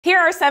Here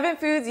are 7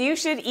 foods you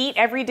should eat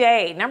every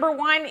day. Number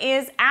 1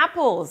 is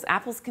apples.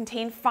 Apples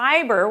contain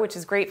fiber, which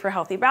is great for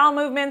healthy bowel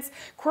movements,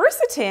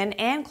 quercetin,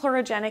 and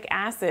chlorogenic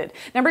acid.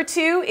 Number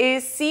 2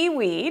 is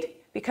seaweed,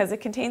 because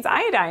it contains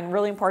iodine,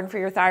 really important for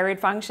your thyroid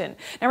function.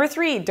 Number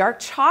 3, dark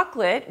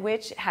chocolate,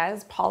 which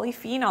has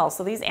polyphenols.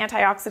 So these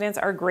antioxidants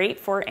are great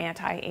for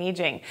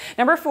anti-aging.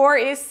 Number 4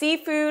 is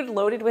seafood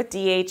loaded with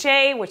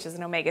DHA, which is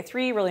an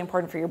omega-3, really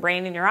important for your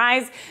brain and your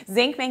eyes,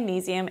 zinc,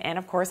 magnesium, and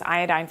of course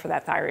iodine for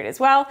that thyroid as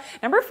well.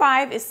 Number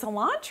 5 is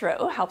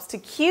cilantro, helps to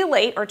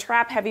chelate or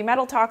trap heavy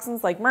metal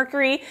toxins like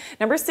mercury.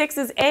 Number 6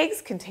 is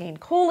eggs, contain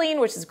choline,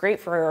 which is great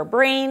for our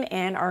brain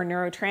and our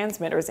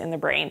neurotransmitters in the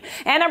brain.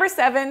 And number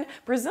 7,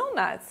 Brazil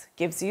nuts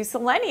gives you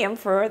selenium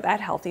for that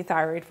healthy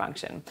thyroid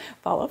function.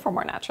 Follow for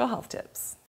more natural health tips.